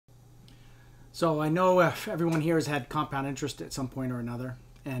So I know everyone here has had compound interest at some point or another,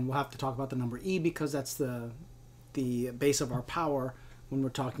 and we'll have to talk about the number e because that's the base of our power when we're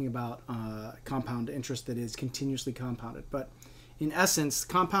talking about compound interest that is continuously compounded. But in essence,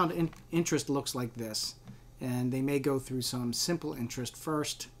 compound interest looks like this, and they may go through some simple interest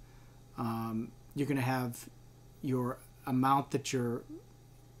first. You're going to have your amount that your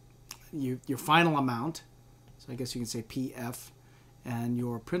final amount, so I guess you can say PF, and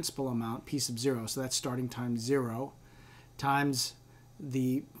your principal amount, P sub 0, so that's starting times 0, times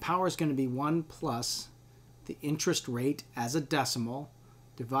the power is going to be 1 plus the interest rate as a decimal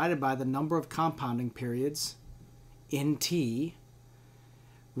divided by the number of compounding periods in t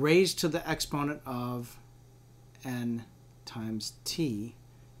raised to the exponent of n times t,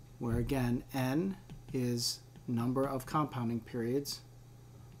 where again n is number of compounding periods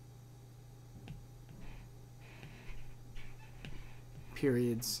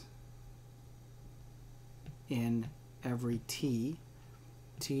in every t.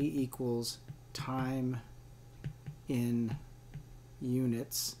 T equals time in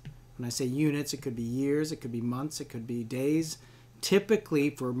units. When I say units, it could be years, it could be months, it could be days. Typically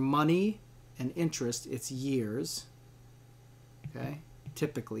for money and interest, it's years. Okay?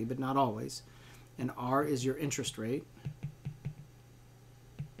 Typically, but not always. And R is your interest rate.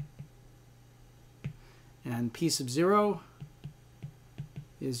 And P sub 0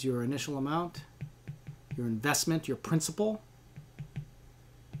 is your initial amount, your investment, your principal.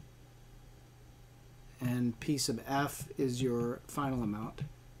 And P sub F is your final amount.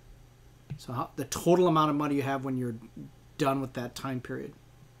 So the total amount of money you have when you're done with that time period.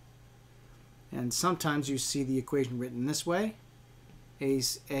 And sometimes you see the equation written this way. A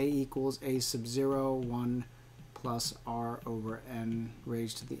equals A sub 0, 1 plus R over N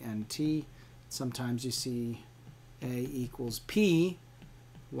raised to the NT. Sometimes you see A equals P,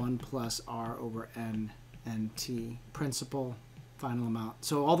 1 plus R over N NT, principal, final amount.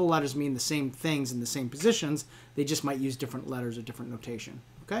 So all the letters mean the same things in the same positions. They just might use different letters or different notation.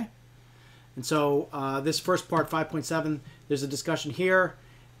 Okay? And so this first part, 5.7, there's a discussion here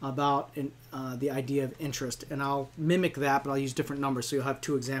about the idea of interest. And I'll mimic that, but I'll use different numbers. So you'll have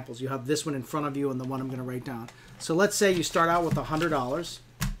two examples. You have this one in front of you and the one I'm going to write down. So let's say you start out with $100.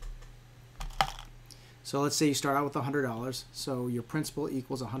 So let's say you start out with $100. So your principal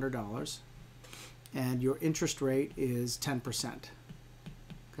equals $100. And your interest rate is 10%.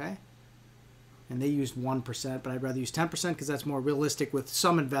 Okay? And they used 1%, but I'd rather use 10% because that's more realistic with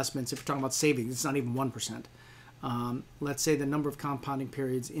some investments. If you're talking about savings, it's not even 1%. Let's say the number of compounding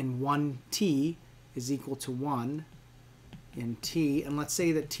periods in 1t is equal to 1 in t. And let's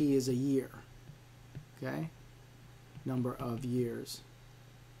say that t is a year. Okay? Number of years.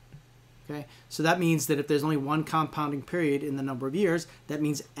 Okay? So that means that if there's only one compounding period in the number of years, that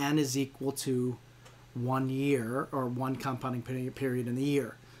means n is equal to 1 year, or one compounding period in the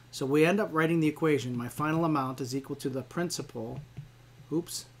year. So we end up writing the equation, my final amount is equal to the principal,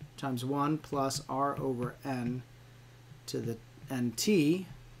 times 1 plus R over N to the NT.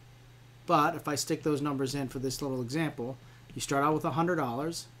 But if I stick those numbers in for this little example, you start out with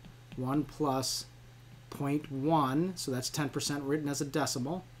 $100, 1 plus 0.1, so that's 10% written as a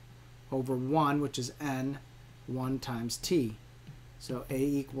decimal, over 1, which is N, 1 times T. So A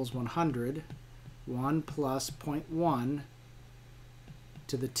equals 100. 1 plus 0.1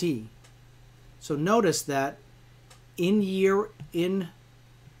 to the t. So notice that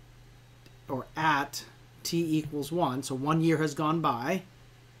at t equals 1, so 1 year has gone by.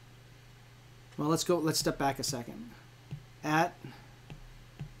 Well, let's step back a second. At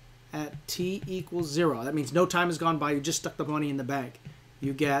t equals 0, that means no time has gone by, you just stuck the money in the bank.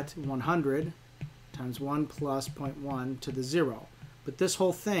 You get 100 times 1 plus 0.1 to the 0. But this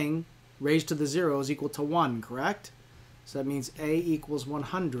whole thing raised to the 0 is equal to 1, correct? So that means A equals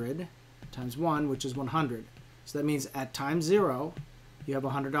 100 times 1, which is 100. So that means at time 0, you have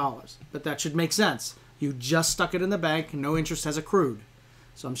 $100. But that should make sense. You just stuck it in the bank, no interest has accrued.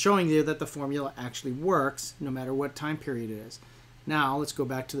 So I'm showing you that the formula actually works no matter what time period it is. Now let's go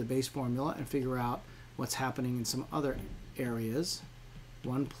back to the base formula and figure out what's happening in some other areas.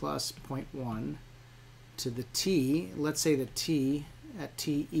 1 plus 0.1 to the t. Let's say that t at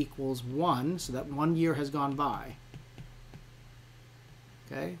t equals 1, so that 1 year has gone by.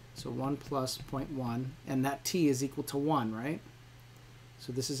 Okay, so 1 plus 0.1, and that t is equal to 1, right?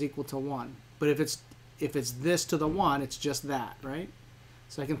 So this is equal to 1. But if it's this to the 1, it's just that, right?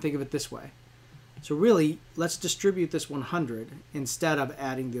 So I can think of it this way. So really, let's distribute this 100 instead of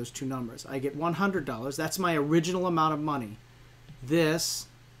adding those two numbers. I get $100. That's my original amount of money. This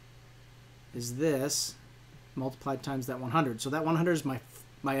is this multiplied times that 100. So that 100 is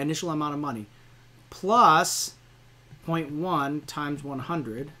my initial amount of money. plus 0.1 times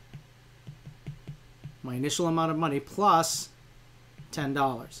 100, my initial amount of money, plus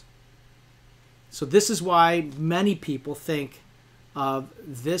 $10. So this is why many people think of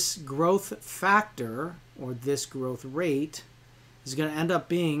this growth factor or this growth rate is going to end up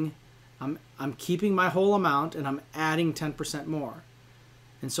being I'm keeping my whole amount and I'm adding 10% more.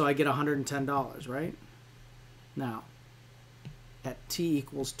 And so I get $110, right? Now, at t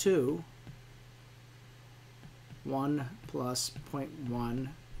equals 2, 1 plus 0.1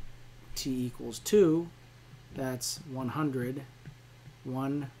 t equals 2, that's 100,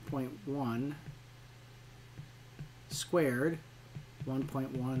 1.1 squared.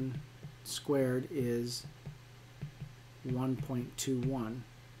 1.1 squared is 1.21.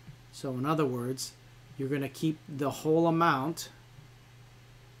 So in other words, you're going to keep the whole amount.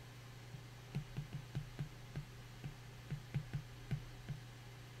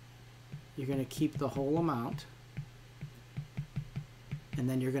 You're going to keep the whole amount, and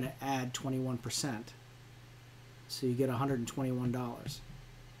then you're going to add 21%. So you get $121.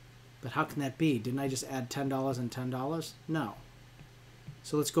 But how can that be? Didn't I just add $10 and $10? No.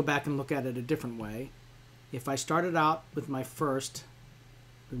 So let's go back and look at it a different way. If I started out with my first,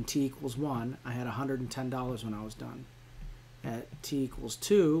 when t equals 1, I had $110 when I was done. At t equals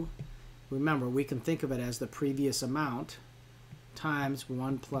 2, remember, we can think of it as the previous amount times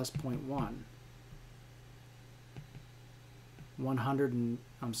 1 plus 0.1.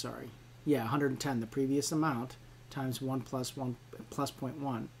 110, the previous amount, times 1 plus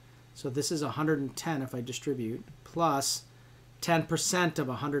 0.1. So this is 110 if I distribute, plus 10% of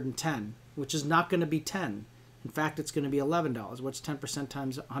 110, which is not going to be 10. In fact, it's going to be $11. What's 10%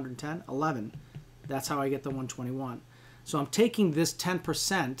 times 110? 11. That's how I get the 121. So I'm taking this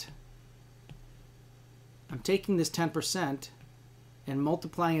 10%, and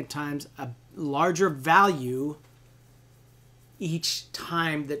multiplying it times a larger value each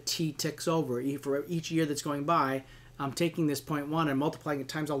time that t ticks over. For each year that's going by, I'm taking this 0.1 and multiplying it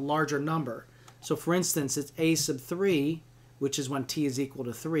times a larger number. So for instance, it's a sub 3, which is when t is equal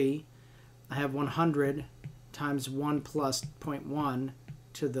to 3. I have 100 times 1 plus 0.1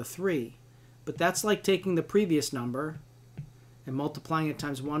 to the 3. But that's like taking the previous number and multiplying it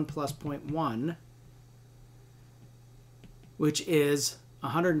times 1 plus 0.1, which is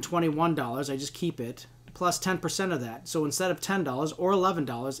 $121. I just keep it, plus 10% of that. So instead of $10 or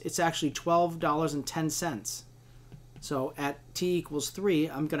 $11, it's actually $12.10. So at t equals 3,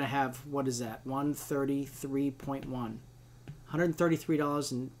 I'm going to have, what is that, 133.1.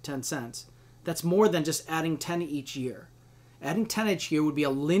 $133.10. That's more than just adding 10 each year. Adding 10 each year would be a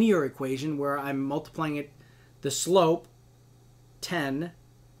linear equation where I'm multiplying it, the slope, 10,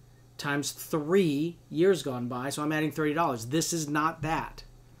 times 3 years gone by, so I'm adding $30. This is not that.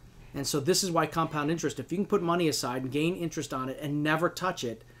 And so this is why compound interest, if you can put money aside and gain interest on it and never touch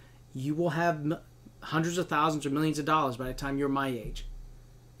it, you will have hundreds of thousands or millions of dollars by the time you're my age.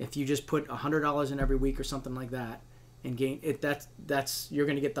 If you just put $100 in every week or something like that and gain it, that's you're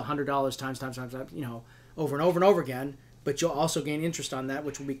going to get the $100 times, you know, over and over and over again, but you'll also gain interest on that,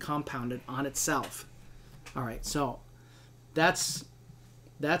 which will be compounded on itself. All right, so that's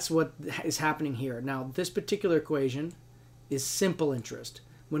what is happening here. Now, this particular equation is simple interest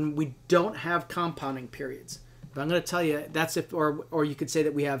when we don't have compounding periods. But I'm going to tell you that's if, or you could say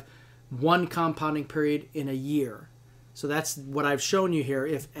that we have one compounding period in a year. So that's what I've shown you here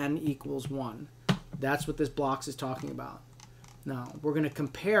if n equals 1. That's what this blocks is talking about. Now, we're going to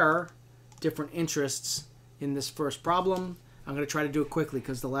compare different interests in this first problem. I'm going to try to do it quickly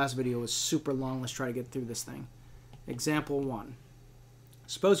because the last video was super long. Let's try to get through this thing. Example 1.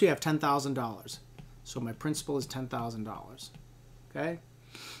 Suppose you have $10,000. So my principal is $10,000. Okay?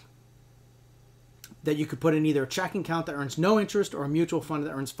 That you could put in either a checking account that earns no interest or a mutual fund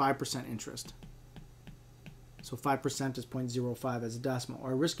that earns 5% interest. So 5% is 0.05 as a decimal.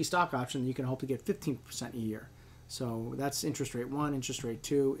 Or a risky stock option that you can hope to get 15% a year. So that's interest rate 1. Interest rate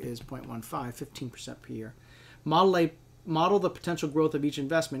 2 is 0.15, 15% per year. Model the potential growth of each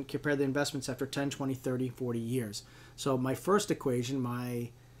investment. Compare the investments after 10, 20, 30, 40 years. So my first equation, my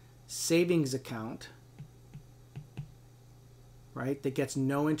savings account, right, that gets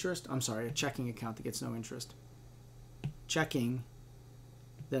no interest. I'm sorry, a checking account that gets no interest. Checking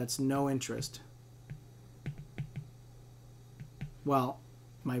that's no interest. Well,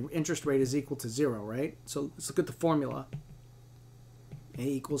 my interest rate is equal to 0, right? So let's look at the formula. A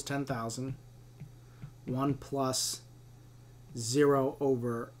equals 10,000. 1 plus 0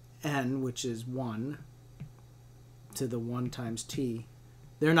 over n, which is 1, to the 1 times t.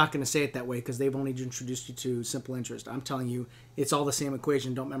 They're not going to say it that way because they've only introduced you to simple interest. I'm telling you, it's all the same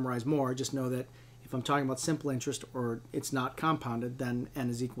equation. Don't memorize more. Just know that if If I'm talking about simple interest or it's not compounded, then n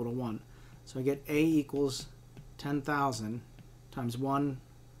is equal to 1. So I get A equals 10,000 times 1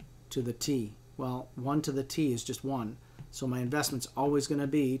 to the t. Well, 1 to the t is just 1. So my investment's always going to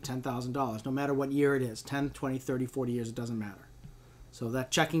be $10,000, no matter what year it is. 10, 20, 30, 40 years, it doesn't matter. So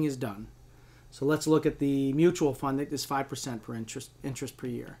that checking is done. So let's look at the mutual fund that is 5% per interest per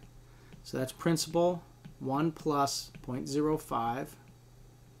year. So that's principal 1 plus 0.05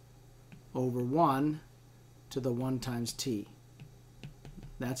 over 1 to the 1 times t.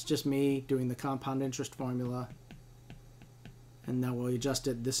 That's just me doing the compound interest formula. And now we'll adjust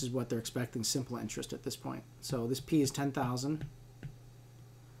it. This is what they're expecting, simple interest at this point. So this p is 10,000,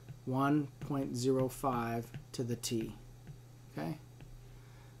 1.05 to the t. Okay?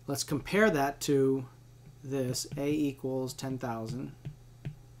 Let's compare that to this. A equals 10,000,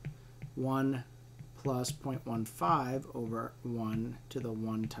 1 plus 0.15 over 1 to the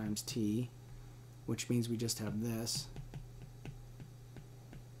 1 times t, which means we just have this.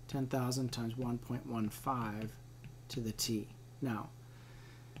 10,000 times 1.15 to the t. Now,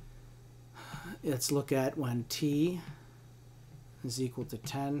 let's look at when t is equal to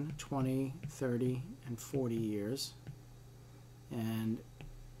 10, 20, 30, and 40 years. And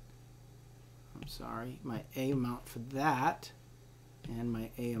I'm sorry, my A amount for that and my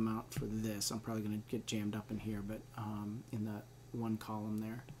A amount for this. I'm probably going to get jammed up in here, but in that one column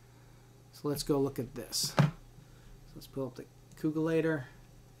there. So let's go look at this. So let's pull up the calculator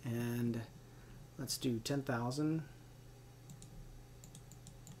and let's do 10,000.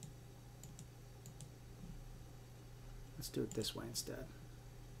 Let's do it this way instead.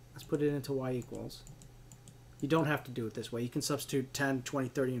 Let's put it into y equals. You don't have to do it this way. You can substitute 10, 20,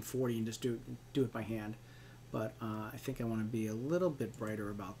 30, and 40 and just do it by hand. But I think I want to be a little bit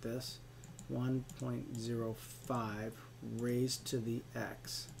brighter about this. 1.05 raised to the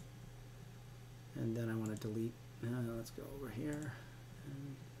x. And then I want to delete. Let's go over here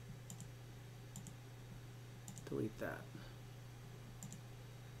and delete that.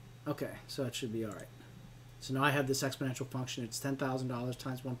 Okay, so that should be all right. So now I have this exponential function. It's $10,000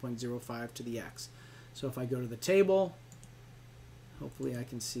 times 1.05 to the x. So if I go to the table, hopefully I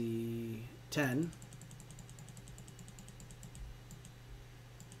can see 10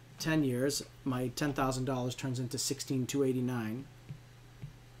 years. My $10,000 turns into $16,289.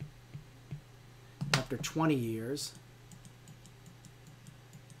 After 20 years,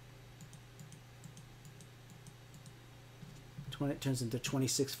 it turns into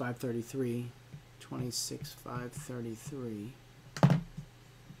 26,533. 26,533.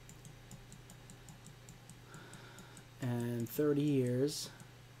 And 30 years,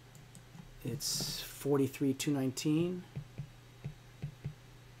 it's 43,219.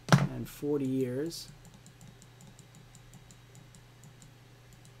 And 40 years,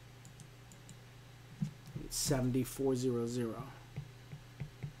 it's 7,400.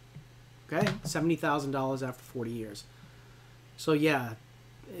 Okay, $70,000 after 40 years. So yeah,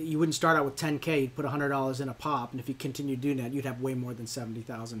 you wouldn't start out with 10K, you'd put $100 in a pop, and if you continue doing that, you'd have way more than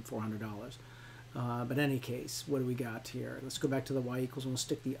 $70,400. But in any case, what do we got here? Let's go back to the y equals, and we'll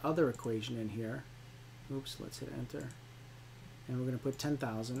stick the other equation in here. Oops, let's hit enter. And we're going to put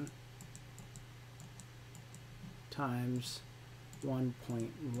 10,000 times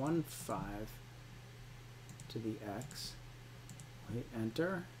 1.15 to the x. We'll hit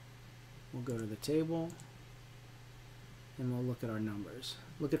enter. We'll go to the table. And we'll look at our numbers.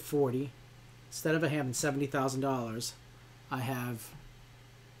 Look at 40. Instead of having $70,000, I have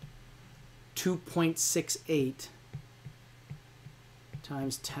 2.68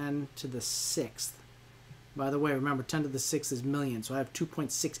 times 10 to the 6th. By the way, remember 10 to the 6th is million, so I have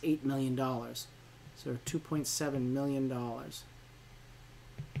 $2.68 million. So $2.7 million.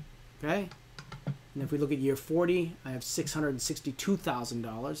 Okay? And if we look at year 40, I have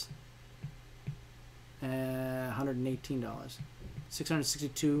 $662,000. $118.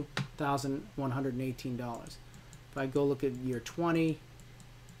 $662,118. If I go look at year 20,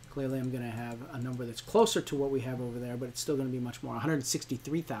 clearly I'm going to have a number that's closer to what we have over there, but it's still going to be much more.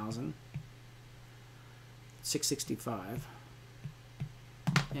 163,665.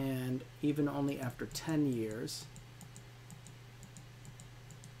 And even only after 10 years,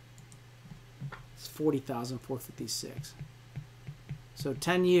 it's 40,456. So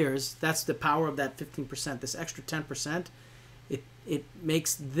 10 years, that's the power of that 15%. This extra 10%, it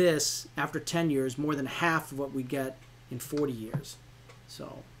makes this, after 10 years, more than half of what we get in 40 years.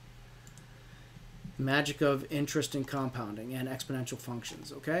 So magic of interest and compounding and exponential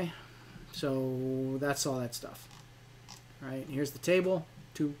functions, okay? So that's all that stuff. All right, here's the table,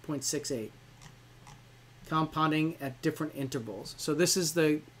 2.68. Compounding at different intervals. So this is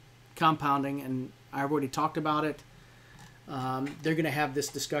the compounding, and I've already talked about it. They're going to have this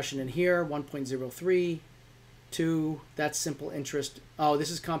discussion in here, 1.03, 2, that's simple interest. Oh, this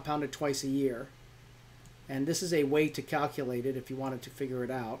is compounded twice a year. And this is a way to calculate it if you wanted to figure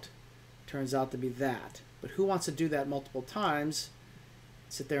it out. Turns out to be that. But who wants to do that multiple times?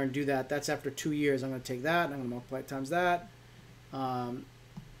 Sit there and do that. That's after 2 years. I'm going to take that, and I'm going to multiply it times that.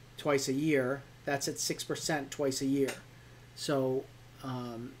 Twice a year. That's at 6% twice a year. So,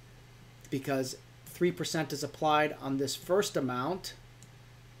 because 3% is applied on this first amount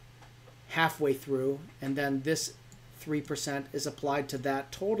halfway through, and then this 3% is applied to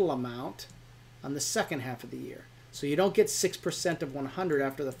that total amount on the second half of the year. So you don't get 6% of 100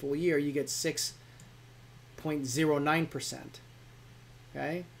 after the full year, you get 6.09%.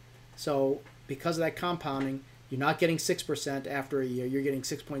 Okay? So because of that compounding, you're not getting 6% after a year, you're getting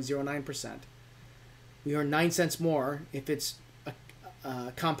 6.09%. We earn 9 cents more if it's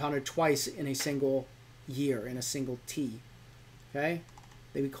compounded twice in a single year, in a single T. Okay?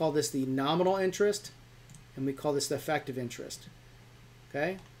 We call this the nominal interest, and we call this the effective interest.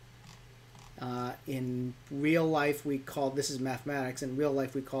 Okay? In real life, we call this is mathematics. In real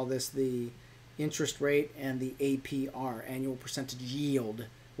life, we call this the interest rate and the APR, annual percentage yield.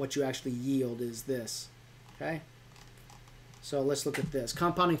 What you actually yield is this. Okay? So let's look at this.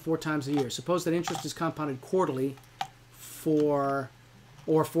 Compounding 4 times a year. Suppose that interest is compounded quarterly or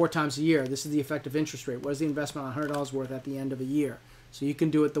 4 times a year. This is the effective interest rate. What is the investment on $100 worth at the end of a year? So you can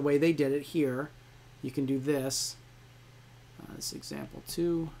do it the way they did it here. You can do this. This is example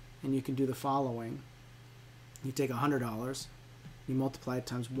 2. And you can do the following. You take $100. You multiply it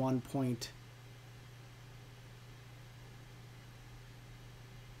times 1 point.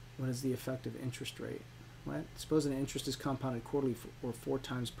 What is the effective interest rate? What? Suppose an interest is compounded quarterly or 4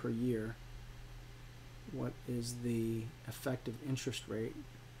 times per year. What is the effective interest rate?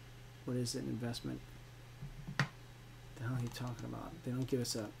 What is an investment? What the hell are you talking about? They don't give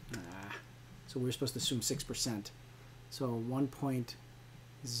us a... So we're supposed to assume 6%. So 1.0...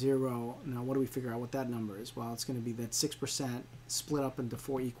 Now what do we figure out what that number is? Well, it's going to be that 6% split up into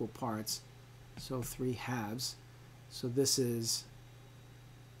 4 equal parts. So 3 halves. So this is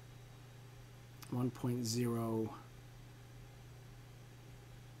 1.0...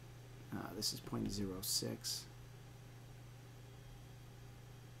 this is 0.06.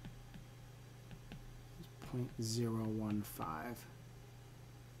 0.015.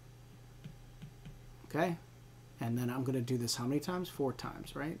 Okay? And then I'm going to do this how many times? 4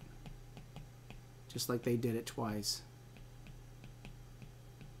 times, right? Just like they did it twice.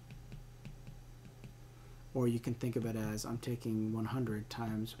 Or you can think of it as I'm taking 100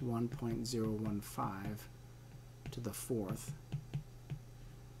 times 1.015 to the 4th.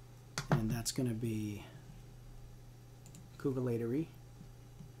 And that's going to be calculatory.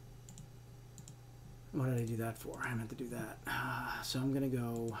 What did I do that for? I meant to do that. So I'm going to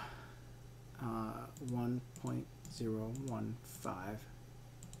go 1.015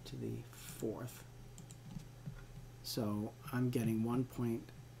 to the 4th. So I'm getting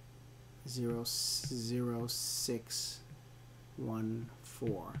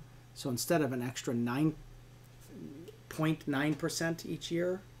 1.00614. So instead of an extra 0.9% each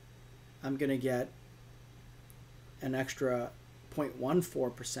year, I'm going to get an extra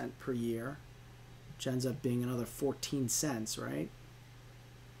 0.14% per year, which ends up being another 14 cents, right?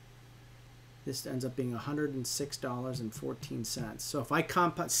 This ends up being $106.14. So if I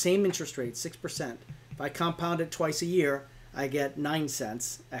compound, same interest rate, 6%. If I compound it twice a year, I get 9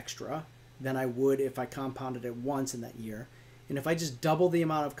 cents extra than I would if I compounded it once in that year. And if I just double the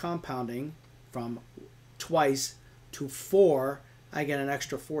amount of compounding from twice to 4, I get an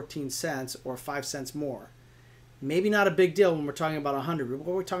extra 14 cents or 5 cents more. Maybe not a big deal when we're talking about 100, but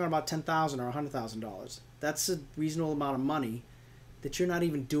we're talking about $10,000 or $100,000. That's a reasonable amount of money that you're not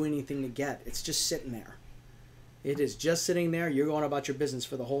even doing anything to get. It's just sitting there. It is just sitting there. You're going about your business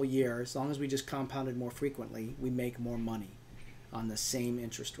for the whole year. As long as we just compounded more frequently, we make more money on the same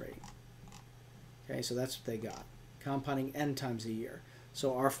interest rate. Okay, so that's what they got. Compounding n times a year.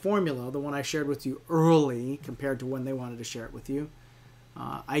 So our formula, the one I shared with you early compared to when they wanted to share it with you,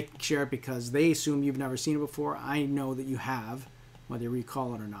 I share it because they assume you've never seen it before. I know that you have, whether you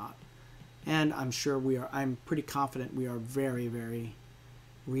recall it or not. And I'm sure I'm pretty confident we are very, very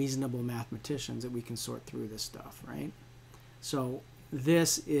reasonable mathematicians that we can sort through this stuff, right? So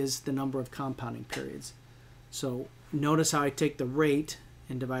this is the number of compounding periods. So notice how I take the rate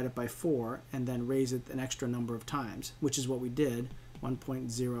and divide it by 4 and then raise it an extra number of times, which is what we did.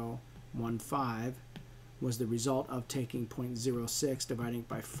 1.015 was the result of taking 0.06, dividing it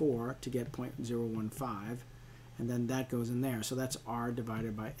by 4 to get 0.015, and then that goes in there. So that's R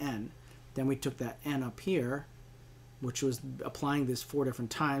divided by N. Then we took that n up here, which was applying this 4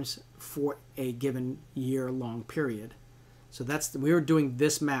 different times for a given year-long period. So we were doing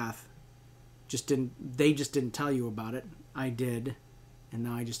this math. They just didn't tell you about it. I did, and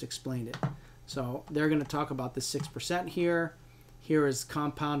now I just explained it. So they're going to talk about the 6% here. Here is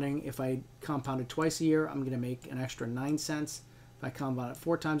compounding. If I compound it twice a year, I'm going to make an extra 9 cents. If I compound it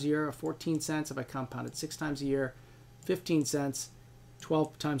 4 times a year, 14 cents. If I compound it 6 times a year, 15 cents.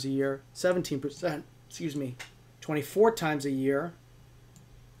 12 times a year, 17%. Excuse me. 24 times a year,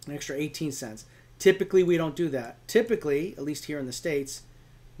 an extra 18 cents. Typically, we don't do that. Typically, at least here in the States,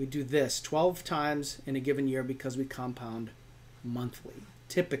 we do this 12 times in a given year because we compound monthly.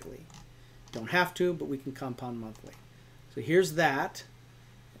 Typically. Don't have to, but we can compound monthly. So here's that.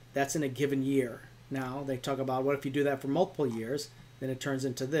 That's in a given year. Now, they talk about what if you do that for multiple years, then it turns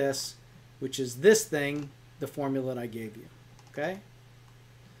into this, which is this thing, the formula that I gave you. Okay?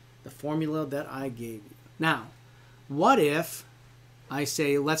 The formula that I gave you. Now, what if I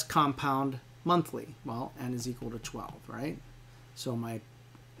say let's compound monthly? Well, n is equal to 12, right? So my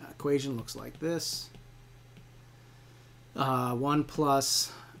equation looks like this. 1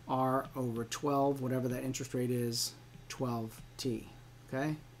 plus r over 12, whatever that interest rate is, 12t,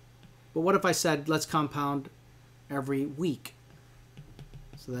 okay? But what if I said let's compound every week?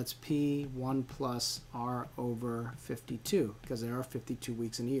 So that's p 1 plus r over 52, because there are 52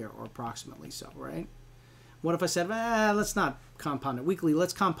 weeks in a year, or approximately so, right? What if I said, let's not compound it weekly,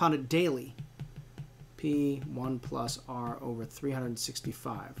 let's compound it daily? P 1 plus r over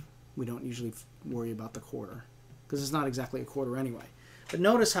 365. We don't usually worry about the quarter, because it's not exactly a quarter anyway. But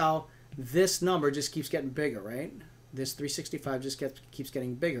notice how this number just keeps getting bigger, right? This 365 just keeps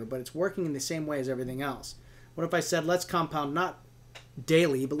getting bigger, but it's working in the same way as everything else. What if I said, let's compound not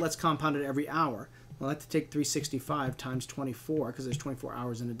daily, but let's compound it every hour? Well, I have to take 365 times 24, because there's 24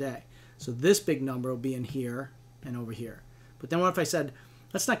 hours in a day. So this big number will be in here and over here. But then what if I said,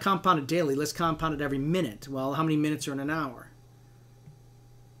 let's not compound it daily, let's compound it every minute? Well, how many minutes are in an hour?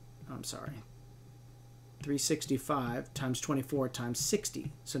 I'm sorry. 365 times 24 times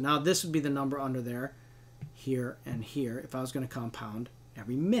 60. So now this would be the number under there, here and here, if I was going to compound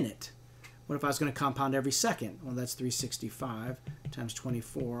every minute. What if I was going to compound every second? Well, that's 365 times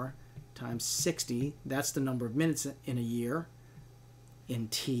 24 times 60. That's the number of minutes in a year, in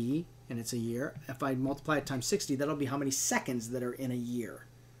t, and it's a year. If I multiply it times 60, that'll be how many seconds that are in a year.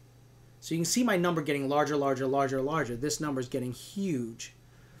 So you can see my number getting larger, larger, larger, larger. This number is getting huge.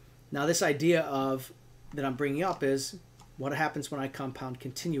 Now this idea of that I'm bringing up is what happens when I compound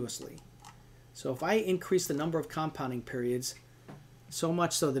continuously. So if I increase the number of compounding periods so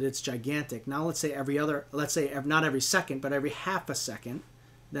much so that it's gigantic, now let's say not every second, but every half a second,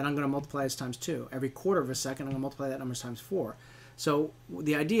 then I'm going to multiply this times 2. Every quarter of a second, I'm going to multiply that number times 4. So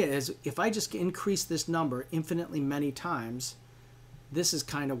the idea is if I just increase this number infinitely many times, this is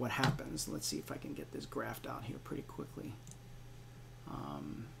kind of what happens. Let's see if I can get this graphed out here pretty quickly.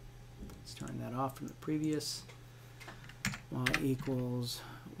 Let's turn that off from the previous. Y equals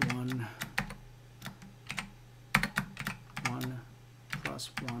 1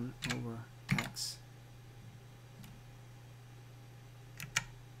 plus 1 over x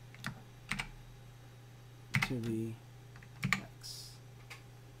to the x.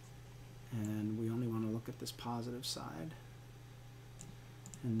 And we only want to look at this positive side.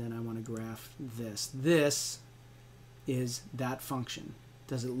 And then I want to graph this. This is that function.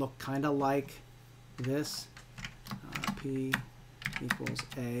 Does it look kind of like this? P equals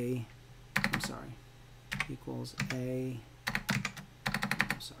A, I'm sorry, equals A,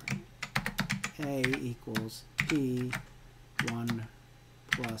 I'm sorry, A equals P 1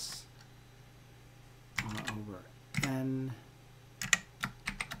 plus R over N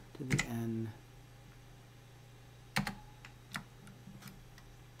to the N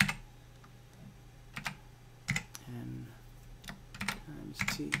N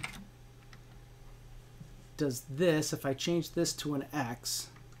times T. Does this, if I change this to an x,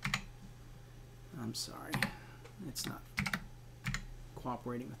 I'm sorry, it's not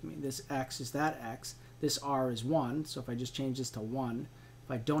cooperating with me. This x is that x. This r is 1, so if I just change this to 1, if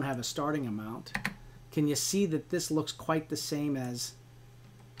I don't have a starting amount, can you see that this looks quite the same as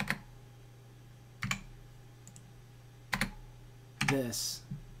this?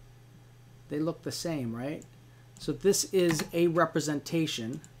 They look the same, right? So this is a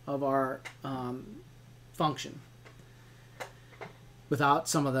representation of our function without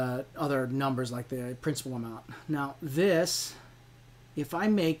some of the other numbers like the principal amount. Now this, if I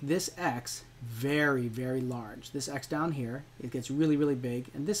make this x very, very large, this x down here, it gets really, really big,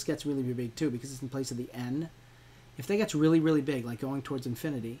 and this gets really, really big too because it's in place of the n. If that gets really, really big, like going towards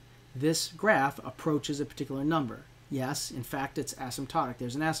infinity, this graph approaches a particular number. Yes, in fact, it's asymptotic.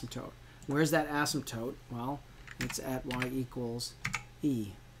 There's an asymptote. Where's that asymptote? Well, it's at y equals e.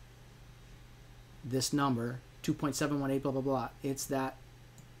 This number, 2.718, blah, blah, blah. It's that.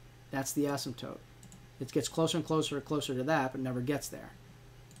 That's the asymptote. It gets closer and closer and closer to that, but never gets there.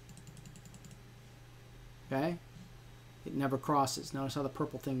 Okay? It never crosses. Notice how the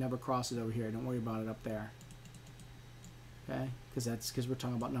purple thing never crosses over here. Don't worry about it up there. Okay? Because we're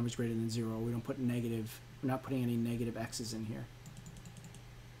talking about numbers greater than 0. We don't put negative. We're not putting any negative x's in here.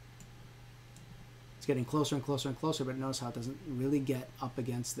 It's getting closer and closer and closer, but notice how it doesn't really get up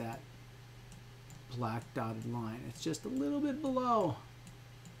against that black dotted line. It's just a little bit below.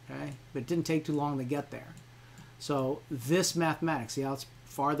 Okay? But it didn't take too long to get there. So this mathematics, see how it's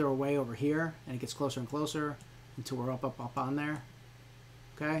farther away over here, and it gets closer and closer until we're up on there.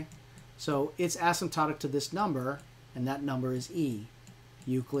 Okay? So it's asymptotic to this number, and that number is e,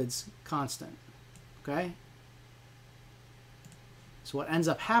 Euclid's constant. Okay? So what ends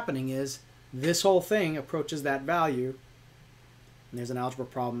up happening is this whole thing approaches that value, and there's an algebra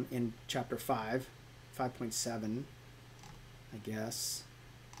problem in chapter 5, 5.7, I guess.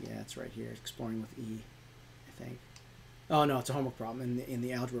 Yeah, it's right here, exploring with E, I think. Oh no, it's a homework problem in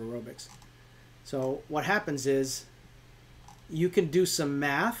the algebra aerobics. So what happens is you can do some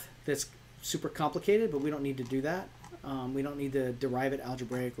math that's super complicated, but we don't need to do that. We don't need to derive it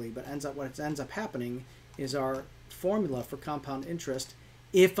algebraically, but what ends up happening is our formula for compound interest,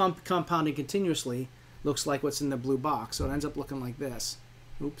 if I'm compounding continuously, looks like what's in the blue box. So it ends up looking like this.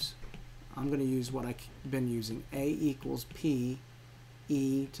 Oops. I'm going to use what I've been using. A equals P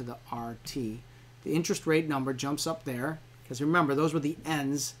e to the RT. The interest rate number jumps up there, because remember, those were the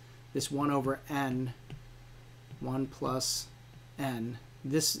n's. This 1 over n, 1 plus n.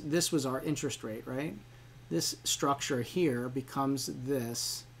 This was our interest rate, right? This structure here becomes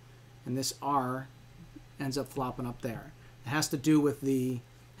this, and this r ends up flopping up there. It has to do with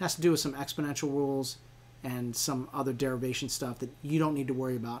some exponential rules and some other derivation stuff that you don't need to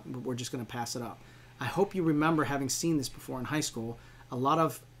worry about. We're just going to pass it up. I hope you remember having seen this before in high school. A lot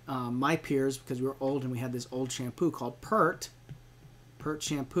of my peers, because we were old and we had this old shampoo called PERT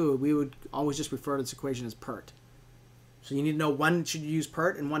shampoo, we would always just refer to this equation as PERT. So you need to know when should you use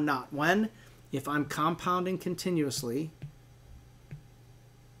PERT and when not. When, if I'm compounding continuously,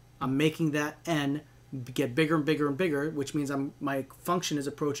 I'm making that n get bigger and bigger and bigger, which means my function is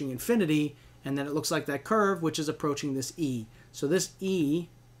approaching infinity, and then it looks like that curve, which is approaching this e. So this e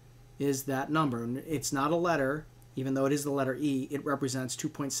is that number. It's not a letter, even though it is the letter e. It represents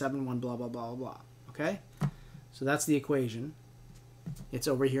 2.71 blah, blah, blah, blah. Okay? So that's the equation. It's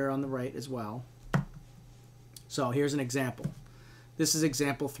over here on the right as well. So here's an example. This is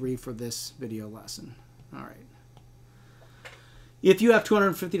example 3 for this video lesson. All right. If you have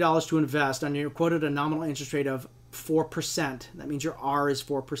 $250 to invest and you're quoted a nominal interest rate of 4%, that means your R is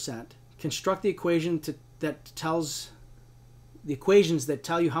 4%. Construct the equation that tells the equations that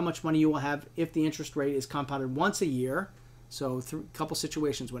tell you how much money you will have if the interest rate is compounded once a year. So a couple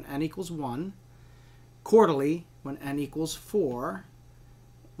situations: when n equals 1, quarterly when n equals 4,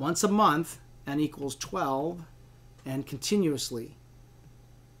 once a month n equals 12, and continuously,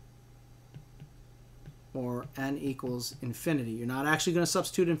 or n equals infinity. You're not actually going to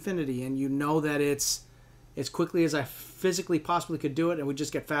substitute infinity, and you know that it's as quickly as I physically possibly could do it, and we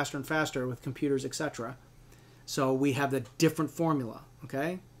just get faster and faster with computers, etc. So we have the different formula,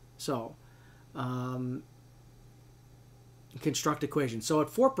 okay? So construct equation. So at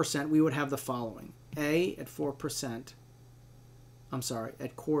 4%, we would have the following. A at 4%, I'm sorry,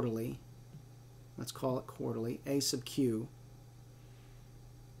 at quarterly, let's call it quarterly, A sub Q,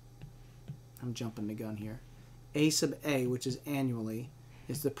 I'm jumping the gun here, A sub A, which is annually,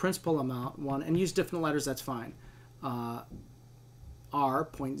 is the principal amount, one, and use different letters, that's fine, R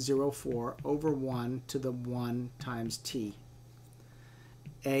 0.04 over 1 to the 1 times T.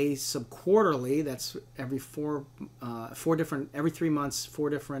 A sub quarterly, that's every every 3 months, 4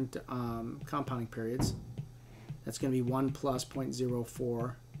 different compounding periods. That's going to be 1 plus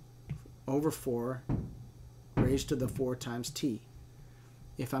 0.04 over 4 raised to the 4 times T.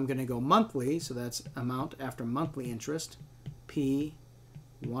 If I'm going to go monthly, so that's amount after monthly interest, P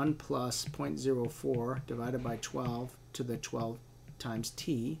 1 plus 0.04 divided by 12 to the 12 times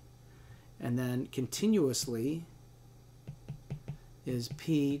T. And then continuously is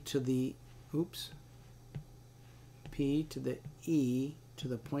P to the, P to the E to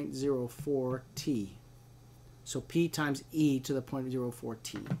the 0.04 T. So P times E to the 0.04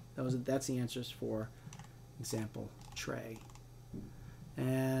 T. That's the answers for example tray.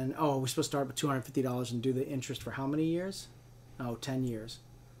 And, oh, we're supposed to start with $250 and do the interest for how many years? Oh, 10 years.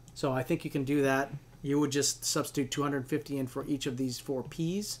 So I think you can do that. You would just substitute 250 in for each of these 4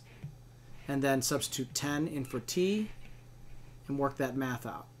 p's, and then substitute 10 in for t, and work that math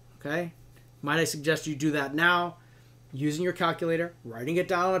out. Okay? Might I suggest you do that now, using your calculator, writing it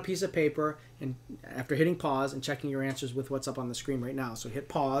down on a piece of paper, and after hitting pause and checking your answers with what's up on the screen right now. So hit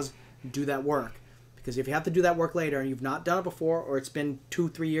pause and do that work. Because if you have to do that work later and you've not done it before, or it's been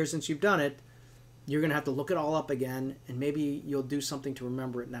 2-3 years since you've done it, you're going to have to look it all up again, and maybe you'll do something to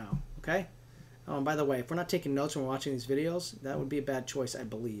remember it now. Okay? Oh, and by the way, if we're not taking notes when we're watching these videos, that would be a bad choice, I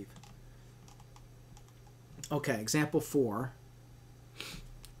believe. Okay, example 4.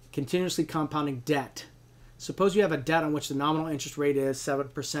 Continuously compounding debt. Suppose you have a debt on which the nominal interest rate is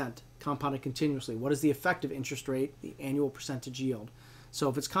 7%, compounded continuously. What is the effective interest rate, the annual percentage yield? So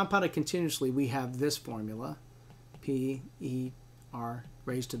if it's compounded continuously, we have this formula, P-E-R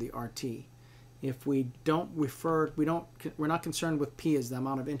raised to the RT. If we don't refer, we're not concerned with P as the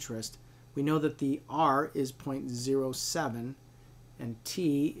amount of interest. We know that the R is 0.07 and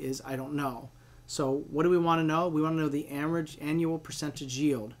T is I don't know. So what do we want to know? We want to know the average annual percentage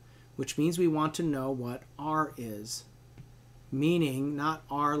yield, which means we want to know what R is. Meaning not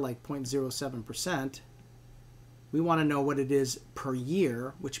R like 0.07%. We want to know what it is per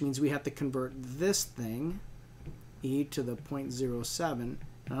year, which means we have to convert this thing, e to the 0.07, and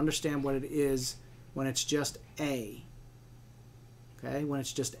understand what it is when it's just A. Okay, when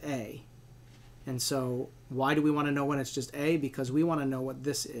it's just A. And so why do we want to know when it's just A? Because we want to know what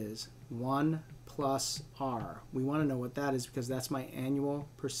this is, 1 plus R. We want to know what that is because that's my annual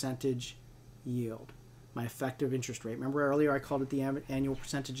percentage yield, my effective interest rate. Remember earlier I called it the annual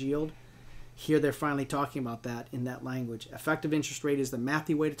percentage yield? Here they're finally talking about that in that language. Effective interest rate is the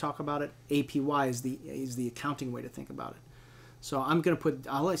mathy way to talk about it. APY is the accounting way to think about it. So I'm going to put,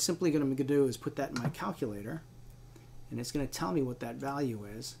 all I'm simply going to do is put that in my calculator, and it's going to tell me what that value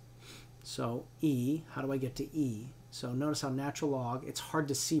is. So E, how do I get to E? So notice how natural log, it's hard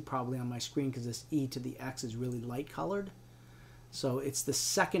to see probably on my screen because this E to the X is really light colored. So it's the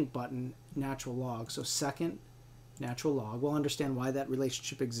second button, natural log. So second, natural log. We'll understand why that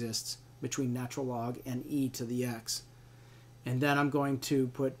relationship exists between natural log and E to the X. And then I'm going to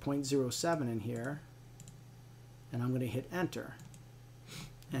put 0.07 in here, and I'm going to hit enter.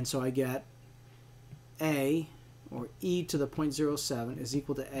 And so I get A, or E to the 0.07 is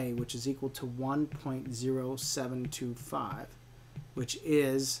equal to A, which is equal to 1.0725, which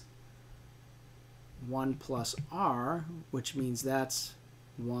is 1 plus R, which means that's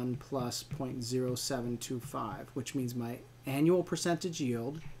 1 plus 0.0725, which means my annual percentage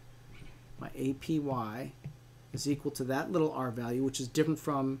yield, my APY, is equal to that little R value, which is different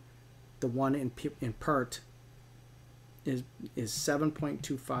from the one in PERT, is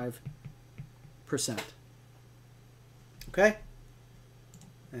 7.25%. Okay?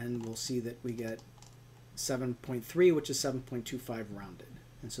 And we'll see that we get 7.3, which is 7.25 rounded.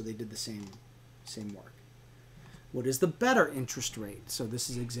 And so they did the same work. What is the better interest rate? So this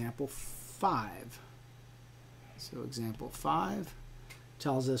is example 5. So example 5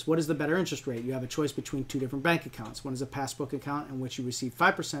 tells us what is the better interest rate. You have a choice between 2 different bank accounts. One is a passbook account in which you receive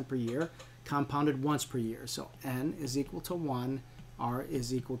 5% per year, compounded once per year. So N is equal to 1, R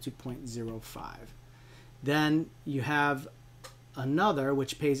is equal to 0.05. Then you have another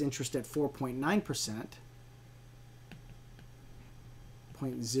which pays interest at 4.9%,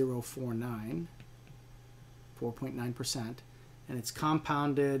 0.049, 4.9%, and it's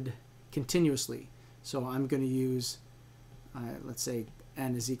compounded continuously. So I'm going to use, let's say,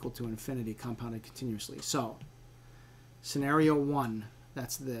 N is equal to infinity, compounded continuously. So scenario 1,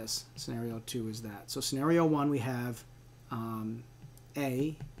 that's this. Scenario 2 is that. So scenario 1, we have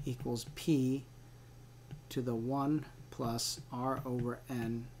A equals P to the 1 plus R over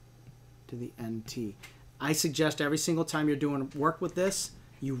N to the NT. I suggest every single time you're doing work with this,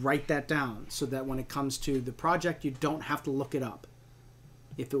 you write that down so that when it comes to the project, you don't have to look it up.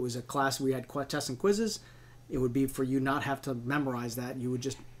 If it was a class we had tests and quizzes, it would be for you not have to memorize that. You would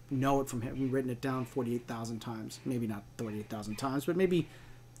just know it from having written it down 48,000 times. Maybe not 48,000 times, but maybe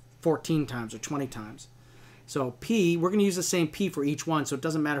 14 times or 20 times. So P, we're going to use the same P for each one, so it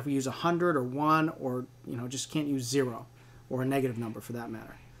doesn't matter if we use 100 or 1 or, just can't use 0 or a negative number for that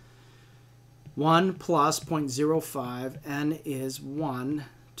matter. 1 plus 0.05, N is 1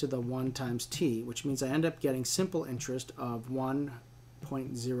 to the 1 times T, which means I end up getting simple interest of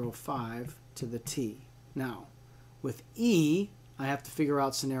 1.05 to the T. Now, with E, I have to figure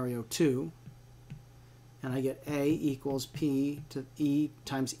out scenario 2, and I get A equals P to E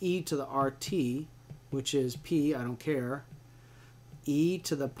times E to the RT, which is P, I don't care, E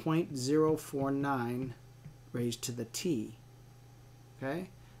to the 0.049 raised to the T. Okay?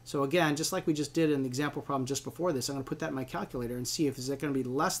 So again, just like we just did in the example problem just before this, I'm going to put that in my calculator and see if is it going to be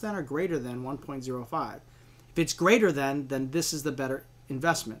less than or greater than 1.05. If it's greater than, then this is the better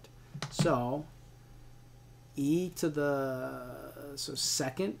investment. So e to the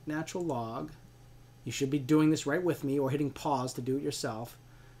second natural log, you should be doing this right with me or hitting pause to do it yourself,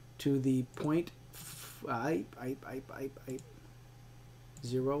 to the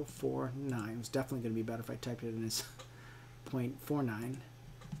 0.049. It was definitely going to be better if I typed it in as 0.49,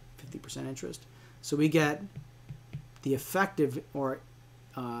 50% interest. So we get the effective, or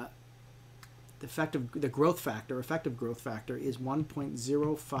the growth factor, effective growth factor is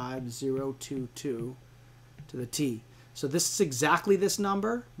 1.05022 to the t. So this is exactly this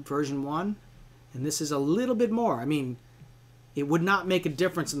number, version 1, and this is a little bit more. I mean, it would not make a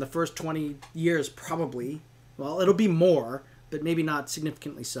difference in the first 20 years probably. Well, it'll be more, but maybe not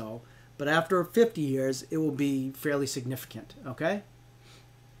significantly so. But after 50 years, it will be fairly significant, okay?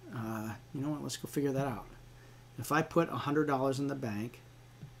 You know what? Let's go figure that out. If I put $100 in the bank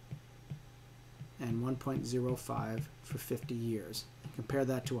and 1.05 for 50 years, and compare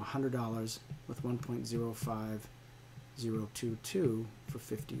that to $100 with 1.05022 for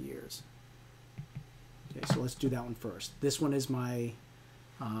 50 years. Okay, so let's do that one first. This one is my,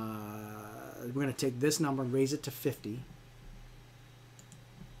 we're going to take this number and raise it to 50.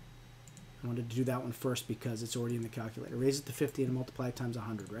 I wanted to do that one first because it's already in the calculator. Raise it to 50 and multiply it times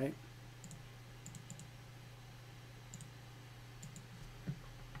 100, right?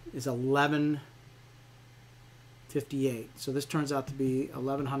 Is $11.58. So this turns out to be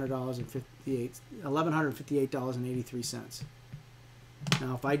 $1,158.83.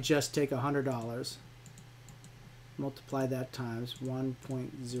 Now, if I just take $100, multiply that times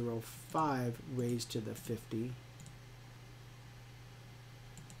 1.05 raised to the 50,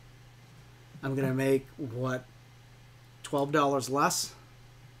 I'm going to make, what, $12 less?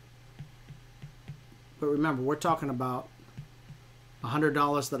 But remember, we're talking about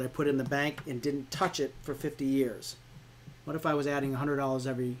 $100 that I put in the bank and didn't touch it for 50 years. What if I was adding $100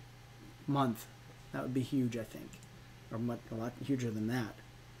 every month? That would be huge, I think. Or a lot huger than that,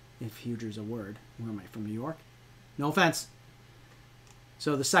 if huge is a word. Where am I, from New York? No offense.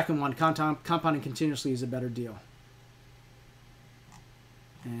 So the second one, compounding continuously, is a better deal.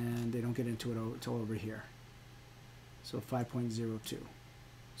 And they don't get into it until over here. So 5.02.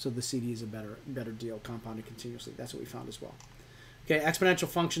 So the CD is a better deal, compounded continuously. That's what we found as well. Okay, exponential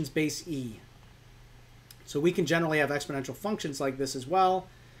functions base E. So we can generally have exponential functions like this as well.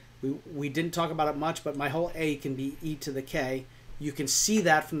 We didn't talk about it much, but my whole A can be e to the k. You can see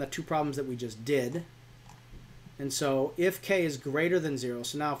that from the two problems that we just did. And so if k is greater than 0,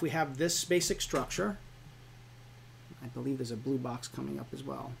 so now if we have this basic structure, I believe there's a blue box coming up as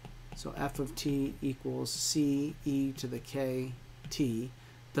well. So f of t equals c e to the k t.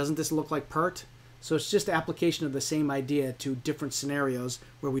 Doesn't this look like PERT? So it's just application of the same idea to different scenarios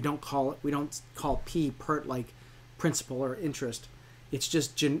where we don't call P PERT like principal or interest. It's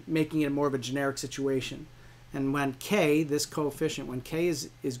just making it more of a generic situation. And when k, this coefficient, when k is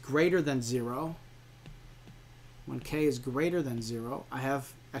greater than 0, when k is greater than 0, I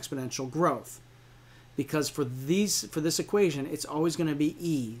have exponential growth. Because for this equation, it's always going to be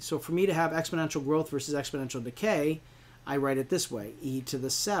e. So for me to have exponential growth versus exponential decay, I write it this way: e to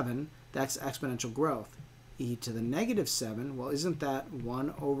the 7, that's exponential growth. E to the negative 7, well, isn't that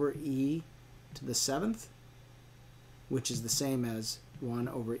 1 over e to the 7th? Which is the same as 1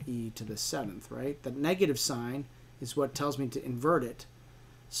 over e to the 7th, right? The negative sign is what tells me to invert it.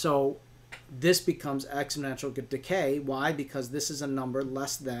 So this becomes exponential decay. Why? Because this is a number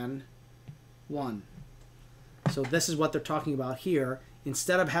less than 1. So this is what they're talking about here.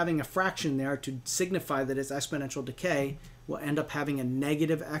 Instead of having a fraction there to signify that it's exponential decay, we'll end up having a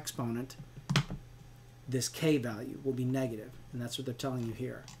negative exponent. This k value will be negative, and that's what they're telling you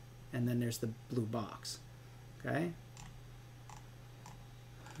here. And then there's the blue box. Okay?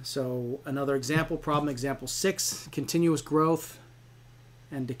 So another example problem, example 6, continuous growth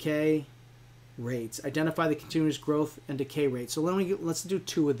and decay rates. Identify the continuous growth and decay rate. So let's do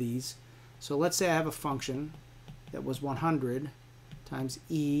 2 of these. So let's say I have a function that was 100 times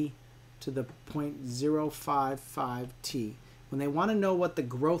e to the 0.055t. When they want to know what the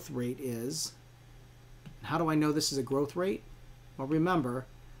growth rate is, how do I know this is a growth rate? Well, remember,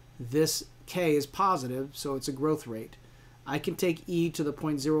 this k is positive, so it's a growth rate. I can take e to the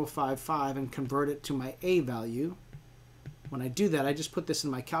 0.055 and convert it to my a value. When I do that, I just put this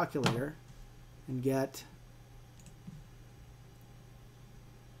in my calculator and get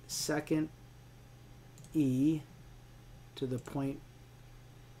second e to the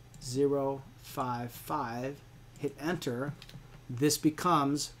 0.055, hit enter, this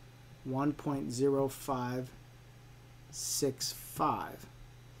becomes 1.0565.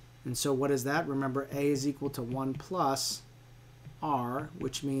 And so what is that? Remember, A is equal to 1 plus R,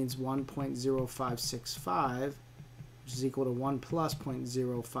 which means 1.0565, which is equal to 1 plus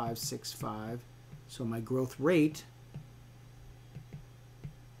 0.0565. So my growth rate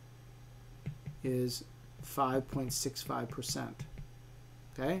is 5.65%.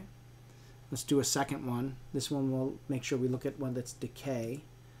 Okay? Let's do a second one. This one we'll make sure we look at one that's decay.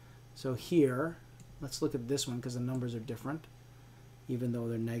 So here, let's look at this one because the numbers are different, even though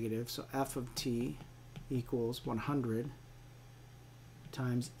they're negative. So f of t equals 100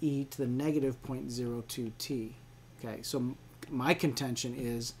 times e to the negative 0.02t. Okay, so my contention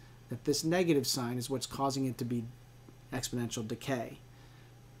is that this negative sign is what's causing it to be exponential decay.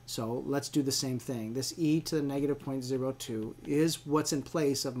 So let's do the same thing. This e to the negative 0.02 is what's in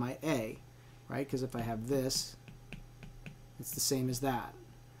place of my a, right? Because if I have this, it's the same as that.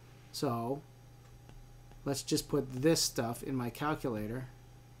 So let's just put this stuff in my calculator,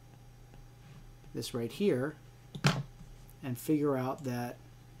 this right here, and figure out that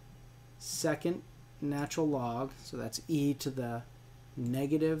second natural log, so that's e to the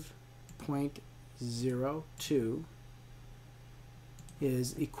negative 0.02,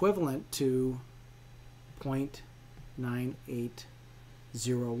 is equivalent to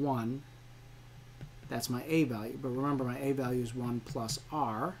 0.9801. That's my a value. But remember, my a value is 1 plus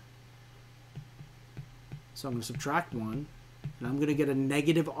r. So I'm going to subtract 1, and I'm going to get a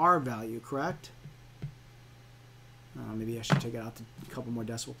negative r value, correct? Maybe I should take it out to a couple more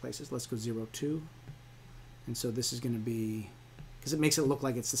decimal places. Let's go 0.2. And so this is going to be, because it makes it look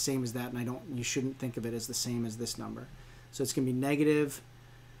like it's the same as that, and you shouldn't think of it as the same as this number. So it's going to be negative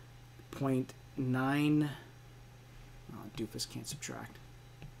 0.9, doofus can't subtract.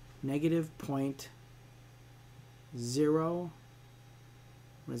 Negative 0.0,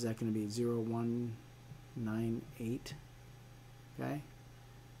 what is that going to be? 0.198, okay?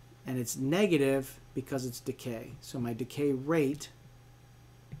 And it's negative because it's decay. So my decay rate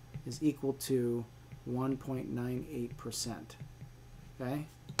is equal to 1.98%, okay?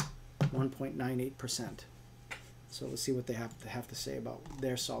 1.98%. So let's see what they have to say about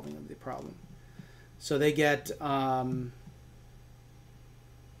their solving of the problem. So they get, so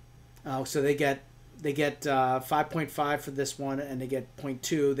they get 5.5 for this one, and they get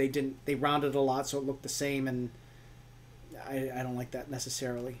 0.2. They rounded a lot, so it looked the same, and I don't like that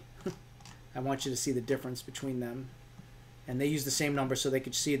necessarily. I want you to see the difference between them, and they use the same number so they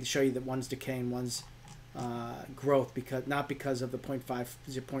could show you that one's decay and one's growth, not because of the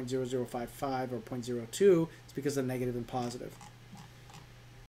 0.0055 or 0.02. It's because of negative and positive.